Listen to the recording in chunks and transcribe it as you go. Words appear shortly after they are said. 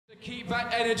Keep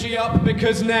that energy up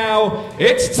because now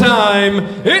it's time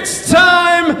for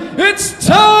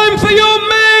your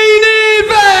main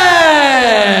event!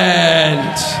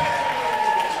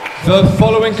 The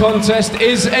following contest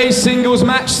is a singles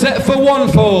match set for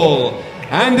one fall,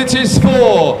 and it is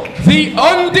for the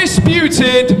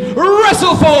undisputed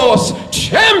WrestleForce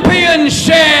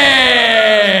Championship!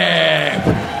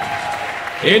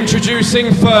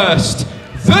 Introducing first,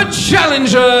 the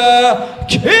challenger,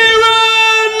 Kieron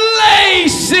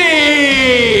Lacey!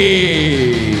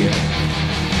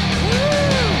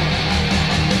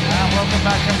 And welcome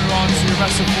back everyone to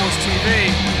WrestleForce TV.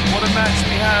 What a match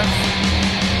we have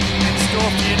in store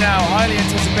for you now. Highly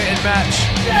anticipated match.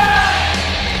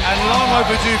 And long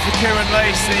overdue for Kieron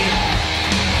Lacey.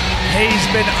 He's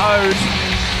been owed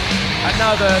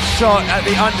another shot at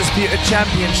the Undisputed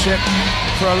Championship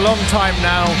for a long time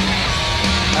now.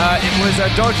 It was a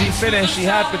dodgy finish he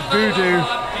had with Voodoo.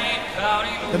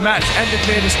 The match ended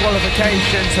via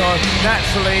disqualification, so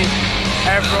naturally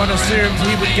everyone assumed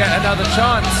he would get another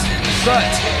chance, but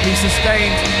he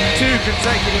sustained two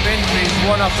consecutive injuries,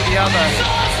 one after the other.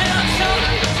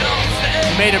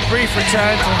 He made a brief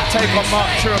return to take on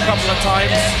Mark True a couple of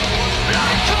times.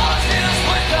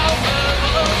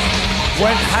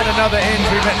 Had another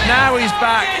injury, but now he's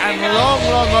back and long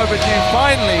overdue.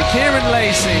 Finally, Kieron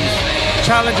Lacey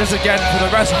challenges again for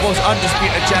the WrestleForce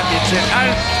Undisputed Championship,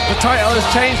 and the title has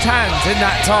changed hands in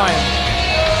that time.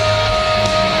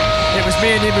 It was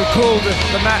me and him who called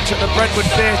the match at the Brentwood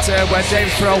Theatre where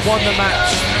James Pharrell won the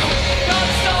match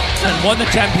and won the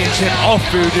championship off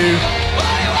Voodoo.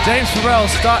 James Pharrell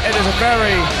started as a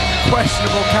very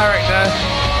questionable character,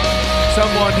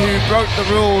 someone who broke the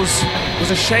rules, was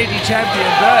a shady champion,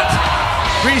 but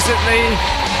recently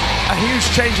a huge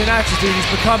change in attitude.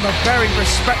 He's become a very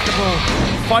respectable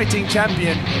fighting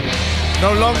champion.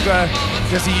 No longer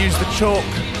does he use the chalk.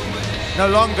 No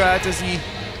longer does he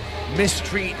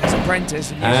mistreat his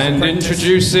apprentice. And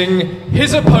introducing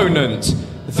his opponent,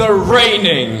 the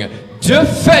reigning,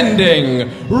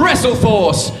 defending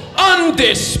WrestleForce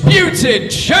Undisputed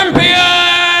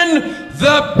Champion,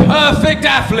 the perfect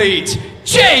athlete,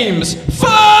 James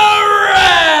Pharrell!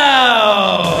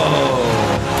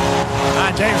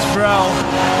 James Pharrell,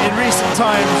 in recent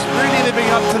times, really living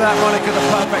up to that moniker, the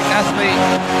perfect athlete.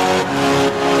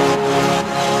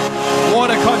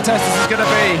 What a contest this is going to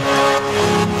be.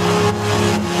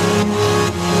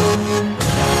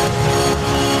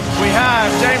 We have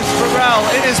James Pharrell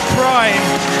in his prime.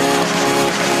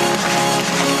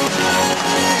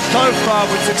 So far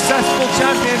with successful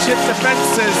championship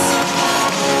defenses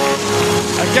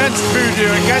against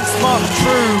Voodoo, against Mark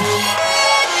True.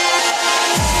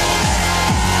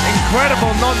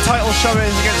 Incredible non-title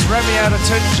showings against Remy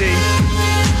Adetunji.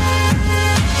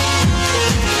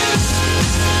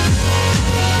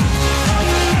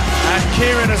 And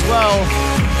Kieron as well,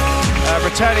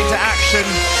 returning to action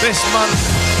this month.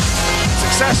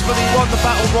 Successfully won the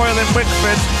Battle Royal in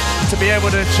Whitford to be able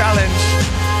to challenge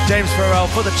James Pharrell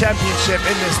for the championship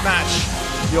in this match,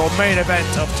 your main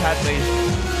event of Tadley.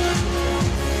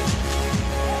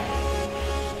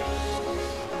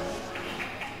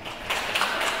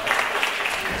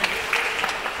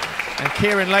 And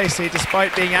Kieron Lacey,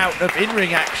 despite being out of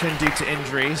in-ring action due to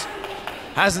injuries,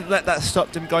 hasn't let that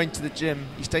stop him going to the gym.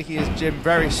 He's taking his gym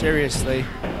very seriously,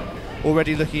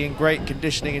 already looking in great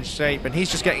conditioning and shape, and he's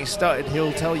just getting started.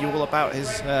 He'll tell you all about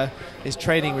his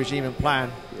training regime and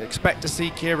plan. Expect to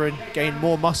see Kieron gain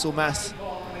more muscle mass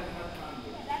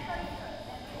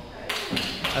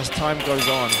as time goes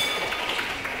on.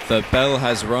 The bell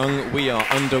has rung, we are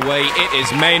underway. It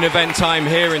is main event time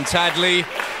here in Tadley.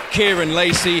 Kieron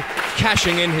Lacey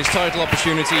cashing in his title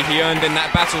opportunity he earned in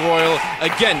that Battle Royal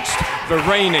against the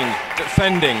reigning,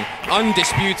 defending,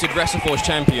 undisputed WrestleForce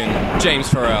champion, James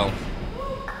Pharrell.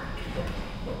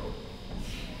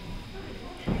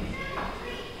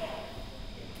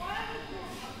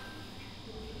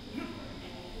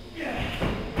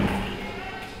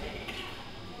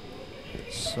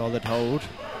 Solid hold.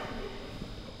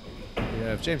 We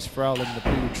have James Pharrell in the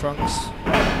blue trunks.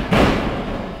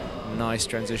 Nice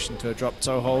transition to a drop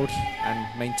toe hold,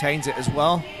 and maintains it as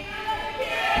well.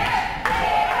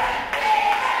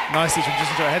 Nicely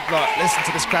transitioned to a headlock. Listen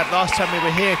to this crowd. Last time we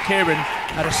were here, Kieron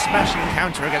had a smashing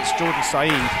encounter against Jordan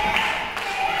Saeed,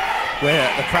 where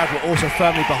the crowd were also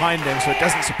firmly behind him, so it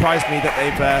doesn't surprise me that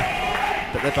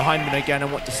they're behind him again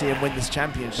and want to see him win this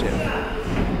championship.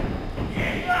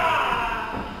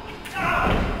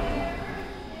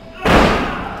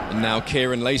 And now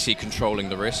Kieron Lacey controlling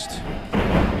the wrist,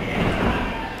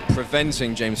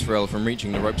 preventing James Pharrell from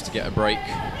reaching the ropes to get a break.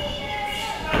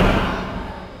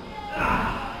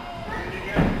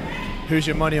 Who's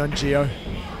your money on, Gio?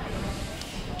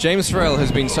 James Pharrell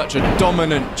has been such a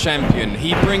dominant champion.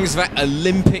 He brings that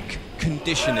Olympic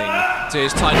conditioning to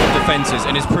his title defenses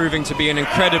and is proving to be an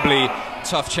incredibly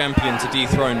tough champion to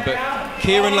dethrone. But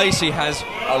Kieron Lacey has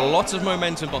a lot of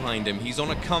momentum behind him. He's on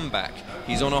a comeback.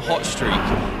 He's on a hot streak.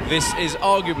 This is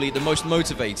arguably the most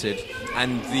motivated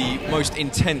and the most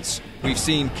intense we've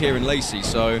seen Kieron Lacey.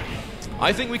 So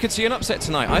I think we could see an upset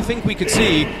tonight. I think we could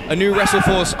see a new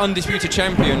WrestleForce undisputed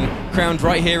champion crowned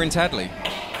right here in Tadley.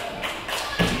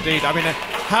 Indeed. I mean,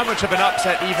 how much of an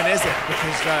upset even is it?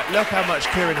 Because look how much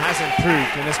Kieron has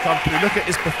improved in this company. Look at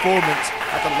his performance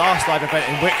at the last live event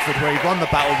in Wickford, where he won the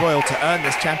Battle Royal to earn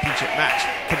this championship match.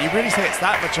 Can you really say it's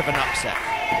that much of an upset?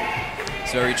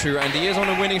 It's very true, and he is on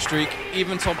a winning streak,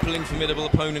 even toppling formidable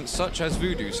opponents such as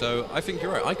Voodoo. So I think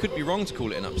you're right. I could be wrong to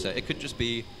call it an upset. It could just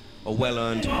be a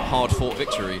well-earned, hard-fought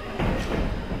victory.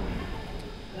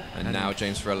 And now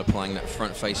James Pharrell applying that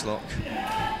front face lock.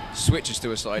 Switches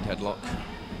to a side headlock.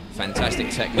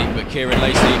 Fantastic technique, but Kieron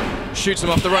Lacey shoots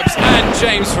him off the ropes, and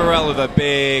James Pharrell with a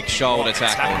big shoulder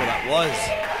tackle. That was.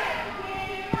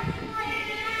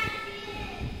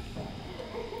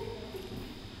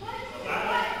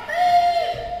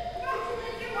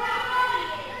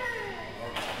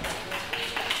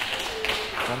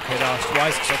 One kid asked, why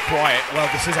is it so quiet? Well,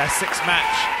 this is our sixth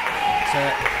match. So,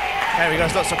 there we go,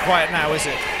 it's not so quiet now, is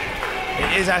it?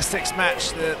 It is our sixth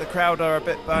match. The crowd are a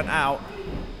bit burnt out,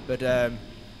 but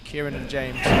Kieron and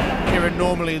James. Kieron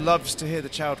normally loves to hear the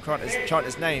child chant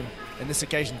his name. In this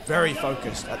occasion, very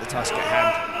focused at the task at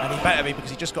hand. And he better be, because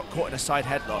he just got caught in a side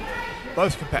headlock.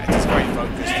 Both competitors very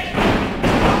focused.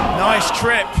 Nice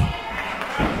trip.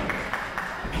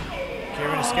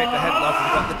 Kieron escaped the headlock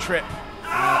and got the trip.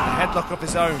 A headlock of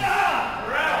his own.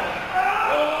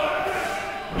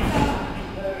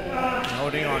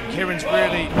 Holding on. Kieron's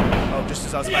really... Oh, just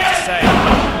as I was about to say.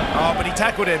 Oh, but he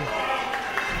tackled him.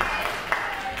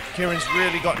 Kieron's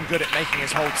really gotten good at making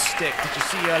his hold stick. Did you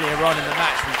see earlier on in the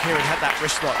match when Kieron had that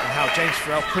wrist lock and how James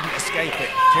Pharrell couldn't escape it?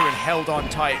 Kieron held on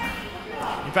tight.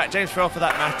 In fact, James Pharrell, for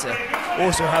that matter,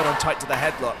 also held on tight to the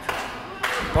headlock.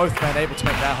 Both men able to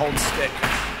make their hold stick.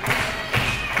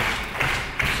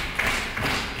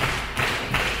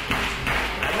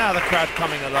 And now the crowd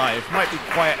coming alive. Might be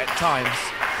quiet at times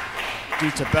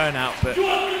due to burnout, but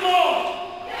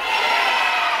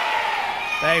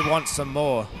they want some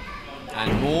more.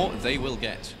 And more they will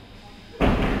get.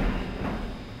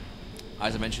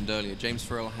 As I mentioned earlier, James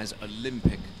Pharrell has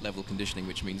Olympic level conditioning,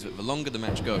 which means that the longer the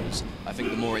match goes, I think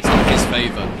the more it's in his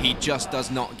favour. He just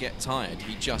does not get tired.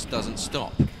 He just doesn't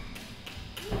stop.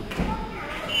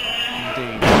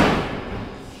 Indeed.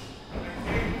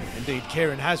 Indeed,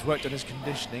 Kieron has worked on his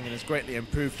conditioning and has greatly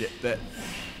improved it, but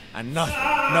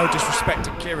no disrespect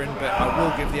to Kieron, but I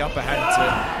will give the upper hand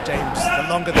to James. The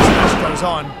longer this match goes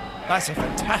on, that's a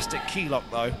fantastic key lock,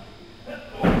 though.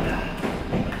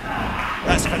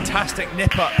 That's a fantastic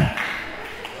nip up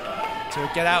to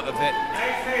get out of it.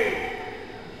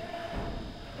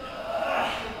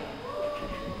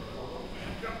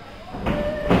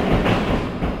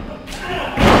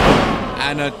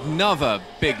 And another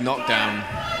big knockdown.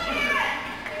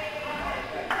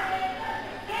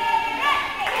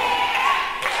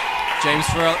 James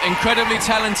Pharrell, incredibly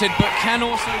talented, but can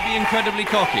also be incredibly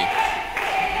cocky.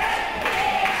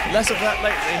 Less of that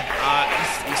lately.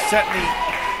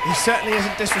 He certainly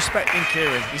isn't disrespecting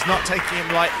Kieron. He's not taking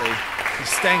him lightly. He's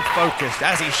staying focused,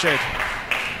 as he should.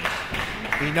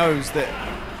 He knows that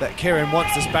Kieron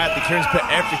wants this badly. Kieron's put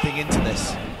everything into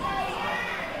this.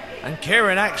 And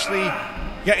Kieron actually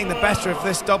getting the better of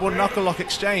this double knuckle lock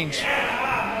exchange.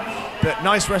 But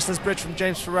nice wrestler's bridge from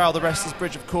James Pharrell. The wrestler's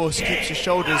bridge, of course, keeps your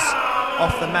shoulders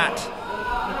off the mat.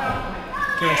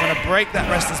 Kieron trying to break that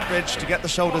wrestler's bridge to get the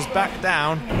shoulders back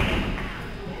down.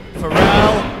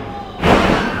 Pharrell,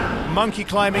 monkey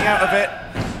climbing out of it.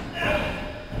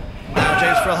 Now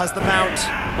James Pharrell has the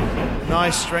mount.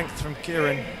 Nice strength from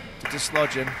Kieron to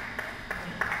dislodge him.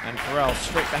 And Pharrell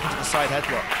straight back into the side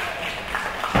headlock.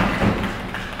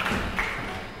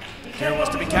 Kieron wants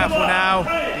to be careful now.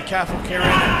 Be careful, Kieron.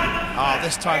 Ah,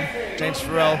 this time James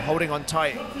Pharrell holding on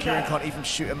tight. Kieron can't even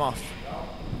shoot him off.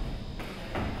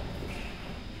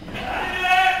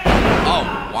 Oh,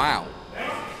 wow.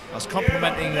 I was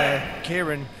complimenting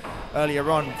Kieron earlier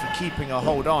on for keeping a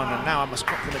hold on, and now I must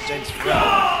compliment James Pharrell.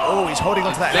 Oh, he's holding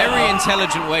on to that. Very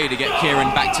intelligent way to get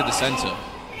Kieron back to the center.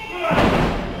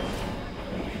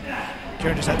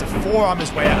 Kieron just had to forearm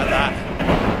his way out of that.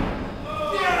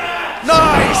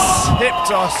 Nice! Hip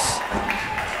toss.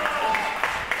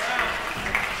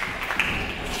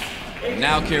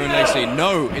 Now Kieron Lacey.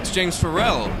 No, it's James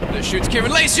Pharrell that shoots Kieron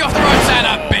Lacey off the ropes, and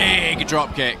a big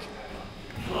drop kick.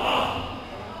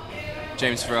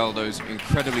 James Pharrell, those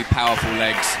incredibly powerful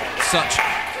legs, such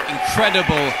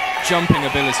incredible jumping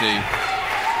ability.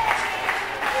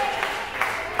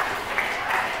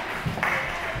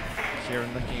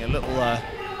 Kieron looking a little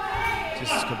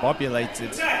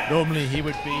discombobulated. Normally he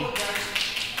would be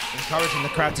encouraging the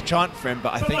crowd to chant for him,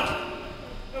 but I think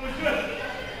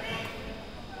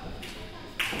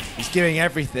he's giving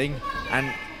everything,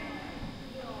 and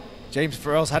James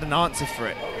Pharrell's had an answer for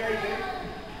it.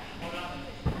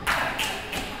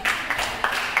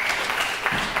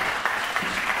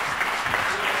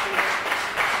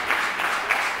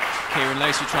 Kieron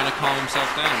Lacey trying to calm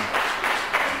himself down.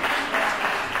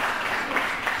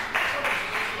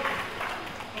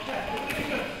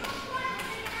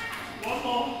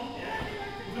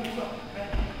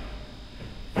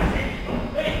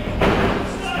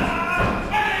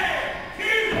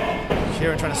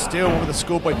 Kieron trying to steal one with a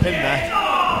schoolboy pin there.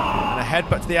 And a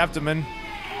headbutt to the abdomen.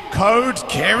 Code,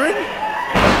 Kieron.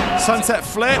 Sunset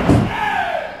flip.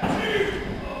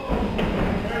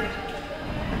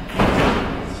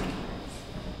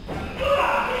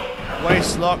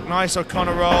 Waist lock, nice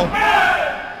O'Connor roll.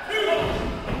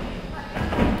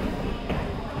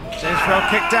 James Pharrell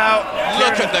kicked out.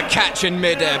 Look at the catch in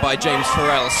midair by James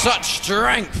Pharrell. Such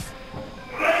strength.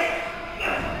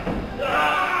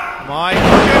 My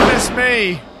goodness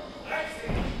me.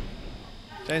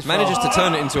 James Manages Pharrell to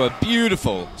turn it into a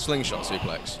beautiful slingshot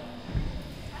suplex.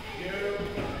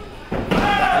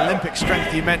 That Olympic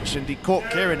strength you mentioned, he caught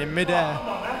Kieron in midair.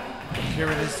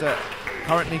 Kieron is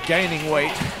currently gaining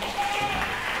weight.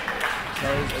 So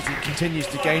as he continues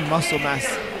to gain muscle mass,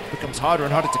 it becomes harder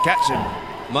and harder to catch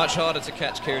him. Much harder to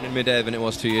catch Kieron in midair than it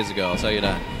was 2 years ago, I'll tell you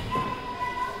that.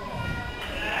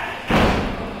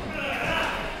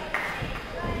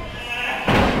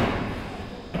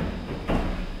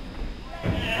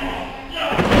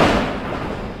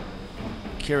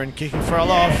 Kieron kicking Pharrell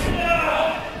off.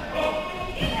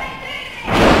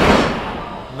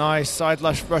 Nice side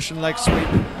Russian leg sweep.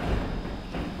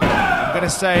 I'm going to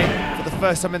say, for the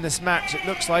first time in this match, it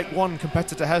looks like one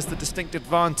competitor has the distinct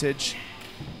advantage,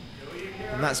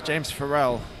 and that's James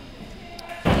Pharrell.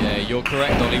 Yeah, you're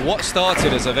correct, Ollie. What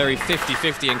started as a very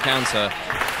 50-50 encounter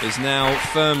is now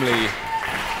firmly...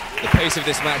 The pace of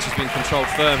this match has been controlled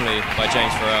firmly by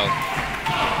James Pharrell.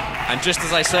 And just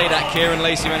as I say that, Kieron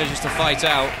Lacey manages to fight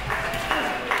out.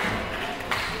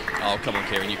 Oh, come on,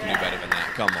 Kieron, you can do better than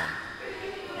that. Come on.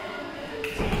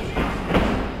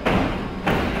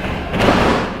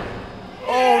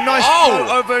 Oh, nice float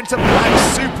over into black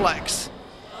suplex.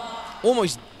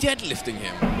 Almost deadlifting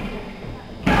him.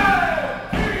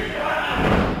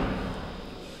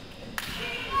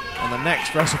 On the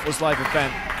next WrestleForce Live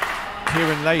event,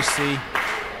 Kieron Lacey.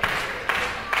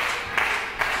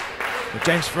 But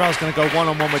James Pharrell's going to go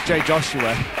one-on-one with Jay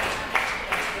Joshua.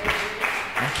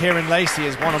 And Kieron Lacey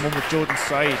is one-on-one with Jordan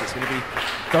Said. It's going to be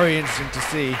very interesting to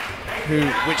see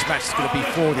which match is going to be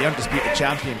for the Undisputed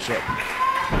Championship.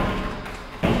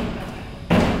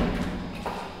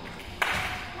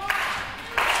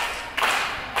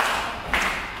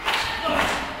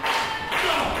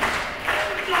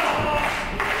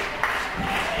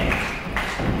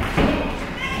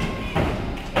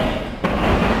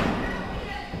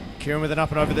 Kieron with an up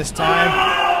and over this time.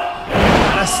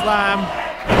 And a slam.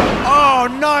 Oh,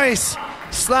 nice!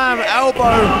 Slam,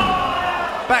 elbow,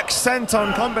 back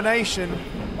senton combination.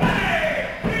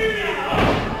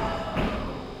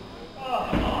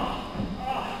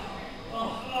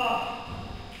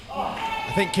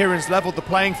 I think Kieron's leveled the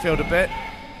playing field a bit.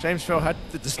 James Pharrell had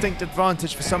the distinct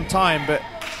advantage for some time, but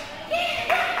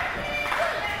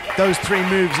those three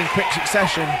moves in quick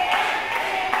succession.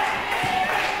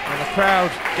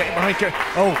 Crowd getting behind Kieron.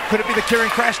 Oh, could it be the Kieron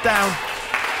crash down?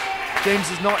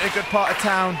 James is not in a good part of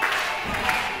town.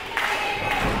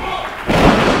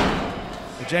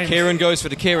 James. Kieron goes for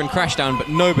the Kieron crash down, but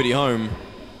nobody home.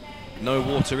 No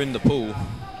water in the pool.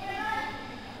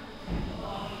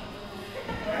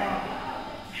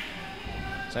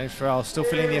 James Pharrell still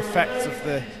feeling the effects of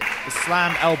the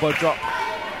slam elbow drop.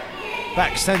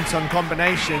 Back senton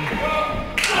combination.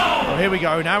 Oh, here we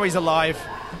go. Now he's alive.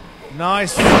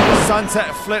 Nice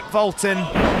sunset flip vaulting.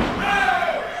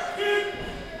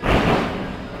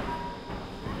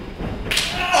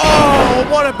 Oh,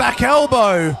 what a back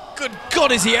elbow. Good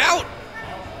God, is he out?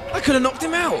 I could have knocked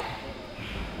him out.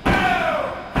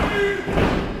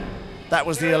 That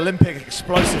was the Olympic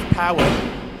explosive power.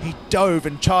 He dove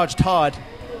and charged hard.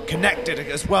 Connected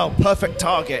as well, perfect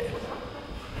target.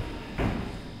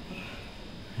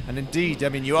 And indeed, I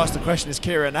mean, you asked the question, is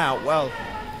Kieron out? Well,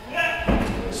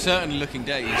 certainly looking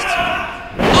dazed.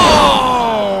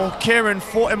 oh! Kieron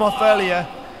fought him off earlier.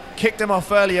 kicked him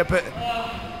off earlier, but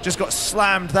just got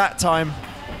slammed that time.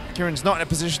 Kieron's not in a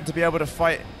position to be able to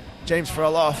fight James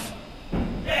Pharrell off.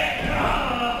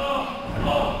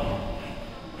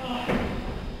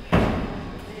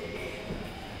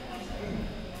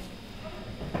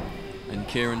 And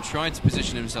Kieron tried to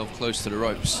position himself close to the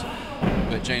ropes,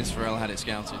 but James Pharrell had it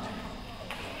scouted.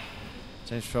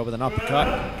 James Pharrell with an uppercut.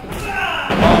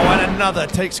 Oh, and another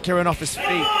takes Kieron off his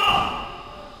feet.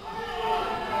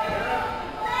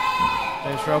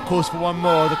 James Pharrell calls for one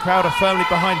more. The crowd are firmly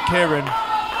behind Kieron.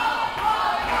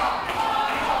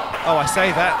 Oh, I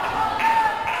say that,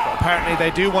 but apparently they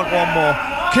do want one more.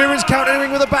 Kieron's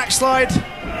countering with a backslide.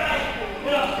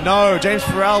 No, James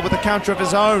Pharrell with a counter of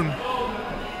his own.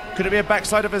 Could it be a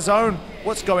backslide of his own?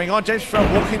 What's going on? James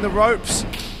Pharrell walking the ropes.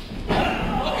 Look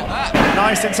at that.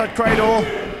 Nice inside cradle.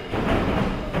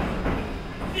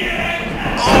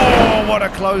 Oh, what a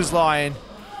clothesline.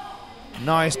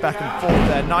 Nice back and forth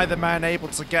there. Neither man able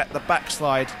to get the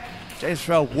backslide. James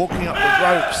Pharrell walking up the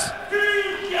ropes.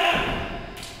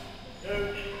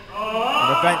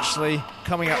 And eventually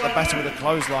coming out the better with a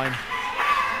clothesline.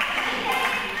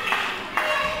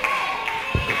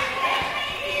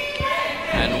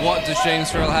 And what does James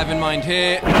Pharrell have in mind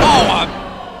here?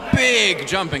 Oh, a big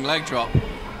jumping leg drop.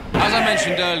 As I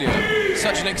mentioned earlier,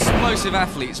 such an explosive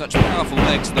athlete, such powerful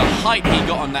legs. The height he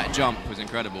got on that jump was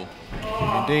incredible.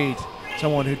 Indeed.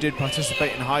 Someone who did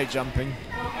participate in high jumping.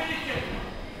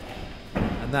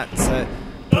 And that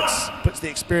puts the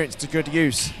experience to good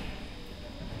use.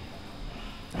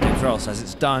 James Pharrell says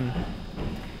it's done.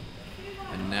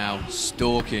 And now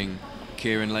stalking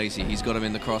Kieron Lacey. He's got him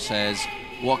in the crosshairs.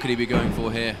 What could he be going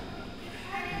for here?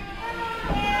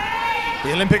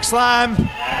 The Olympic slam.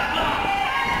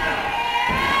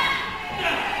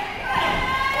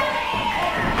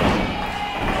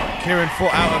 Kieron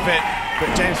fought out of it,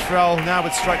 but James Pharrell now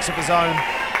with strikes of his own,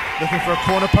 looking for a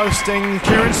corner posting.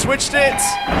 Kieron switched it.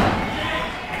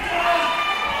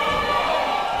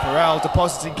 Pharrell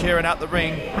depositing Kieron out the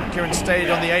ring. Kieron stayed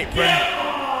on the apron,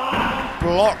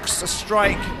 blocks a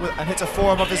strike and hits a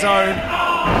forearm of his own.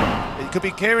 It could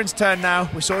be Kieron's turn now.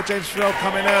 We saw James Pharrell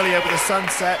come in earlier with a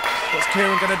sunset. What's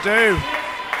Kieron going to do?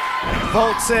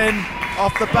 Vaults in,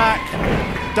 off the back,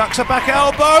 ducks a back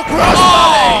elbow,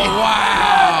 crossbody! Oh,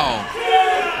 wow!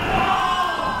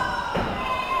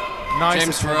 Nice.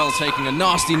 James Pharrell taking a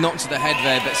nasty knock to the head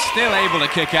there, but still able to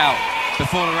kick out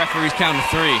before the referee's count of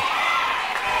 3.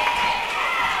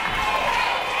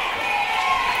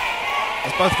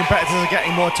 As both competitors are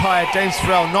getting more tired, James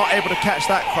Pharrell not able to catch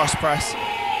that cross press.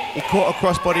 He caught a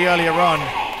crossbody earlier on.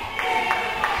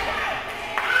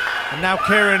 And now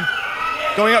Kieron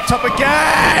going up top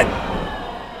again!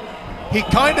 He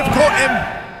kind of caught him.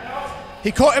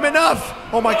 He caught him enough.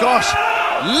 Oh my gosh.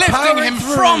 Lifting him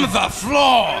from the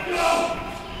floor.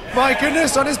 My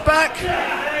goodness, on his back.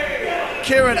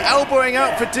 Kieron elbowing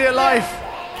out for dear life.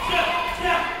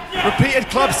 Repeated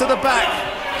clubs to the back.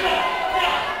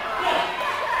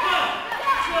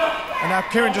 And now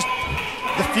Kieron just,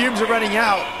 the fumes are running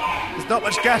out. There's not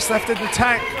much gas left in the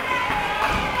tank.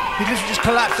 He literally just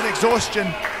collapsed in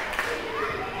exhaustion.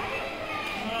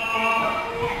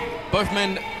 Both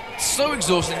men so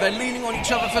exhausted, they're leaning on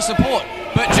each other for support.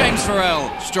 But James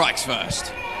Pharrell strikes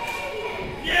first.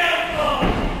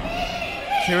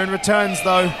 Kieron returns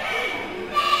though.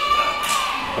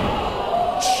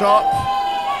 Chop.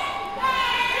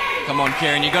 Come on,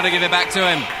 Kieron, you got to give it back to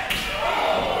him.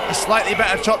 A slightly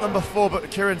better chop than before, but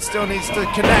Kieron still needs to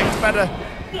connect better.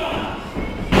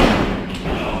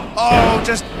 Oh,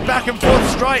 just back and forth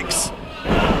strikes.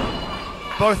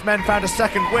 Both men found a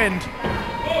second wind.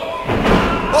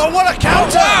 Oh, what a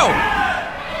counter! Wow!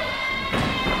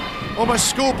 Almost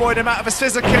schoolboyed him out of a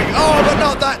scissor kick. Oh, but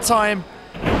not that time.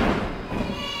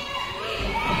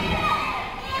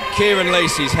 Kieron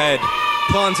Lacey's head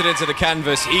planted into the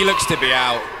canvas. He looks to be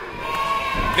out.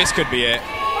 This could be it.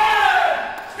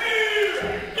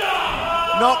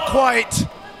 Not quite.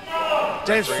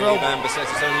 James Pharrell. Bamber says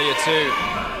it's only a 2.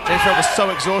 James Pharrell was so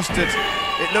exhausted.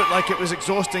 It looked like it was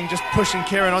exhausting just pushing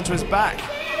Kieron onto his back.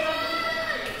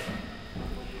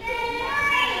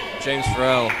 James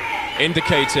Pharrell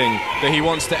indicating that he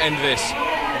wants to end this.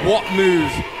 What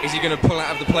move is he going to pull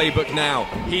out of the playbook now?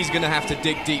 He's going to have to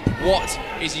dig deep. What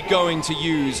is he going to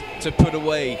use to put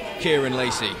away Kieron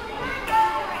Lacey?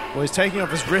 Well, he's taking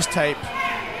off his wrist tape.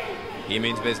 He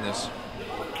means business.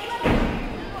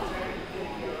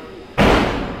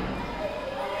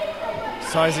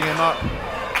 Sizing him up.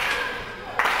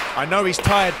 I know he's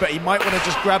tired, but he might want to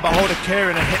just grab a hold of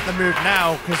Kieron and hit the move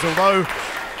now, because although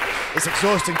it's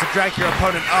exhausting to drag your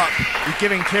opponent up, you're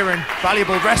giving Kieron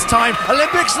valuable rest time.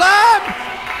 Olympic slam!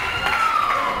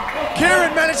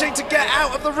 managing to get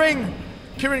out of the ring.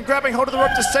 Kieron grabbing hold of the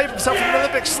rope to save himself from an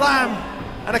Olympic slam.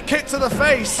 And a kick to the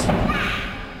face.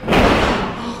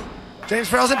 James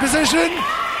Pharrell's in position.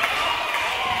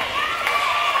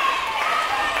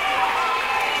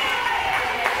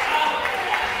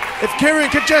 If Kieron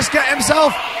could just get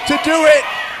himself to do it.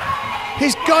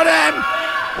 He's got him.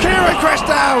 Kieron crashed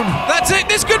down. That's it.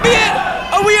 This could be it.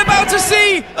 Are we about to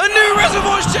see a new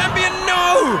WrestleForce champion?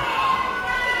 No.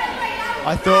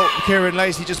 I thought Kieron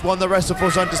Lacey just won the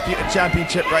WrestleForce Undisputed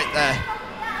Championship right there.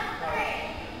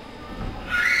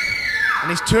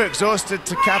 And he's too exhausted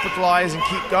to capitalize and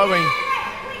keep going.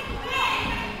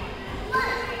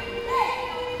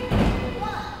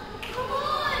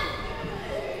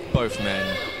 Both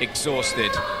men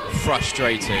exhausted,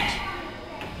 frustrated.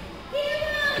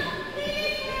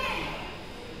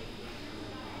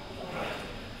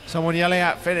 Someone yelling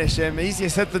out, finish him. Easier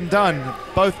said than done.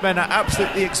 Both men are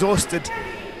absolutely exhausted.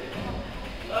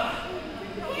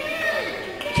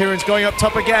 Kieron's going up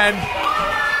top again.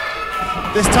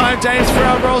 This time James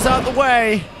Pharrell rolls out the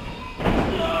way.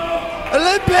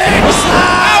 Olympic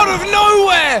slam! Out of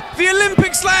nowhere! The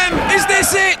Olympic slam! Is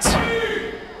this it?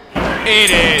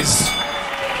 It is.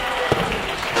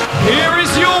 Here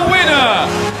is your winner,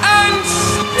 and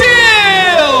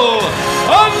still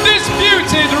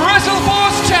undisputed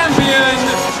WrestleForce champion,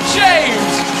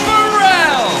 James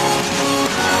Pharrell.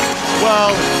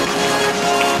 Well,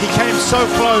 he came so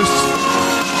close,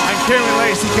 and Kieron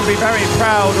Lacey can be very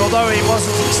proud. Although he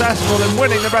wasn't successful in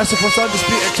winning the WrestleForce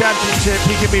Undisputed Championship,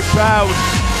 he can be proud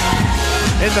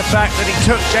in the fact that he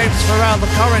took James Pharrell, the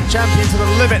current champion, to the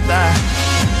limit there.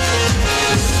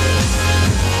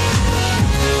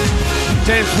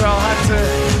 James Pharrell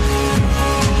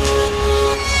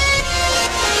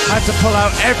had to pull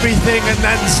out everything and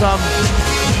then some.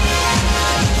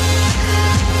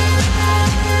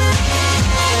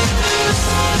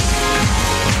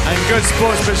 And good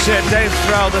sportsmanship, James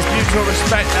Pharrell, there's mutual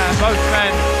respect there. Both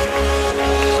men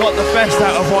got the best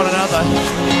out of one another.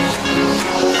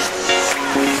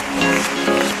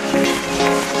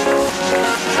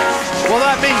 Well,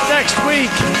 that means next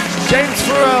week, James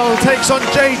Pharrell takes on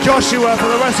Jay Joshua for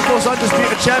the WrestleForce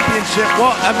Undisputed Championship.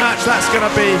 What a match that's going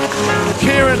to be.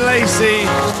 Kieron Lacey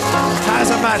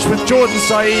has a match with Jordan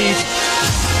Saeed.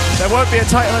 There won't be a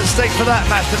title at stake for that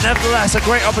match, but nevertheless, a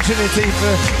great opportunity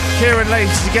for Kieron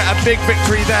Lacey to get a big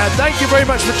victory there. Thank you very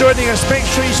much for joining us. Make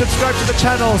sure you subscribe to the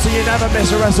channel so you never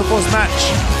miss a WrestleForce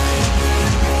match.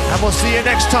 And we'll see you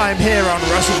next time here on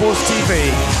WrestleForce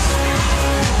TV.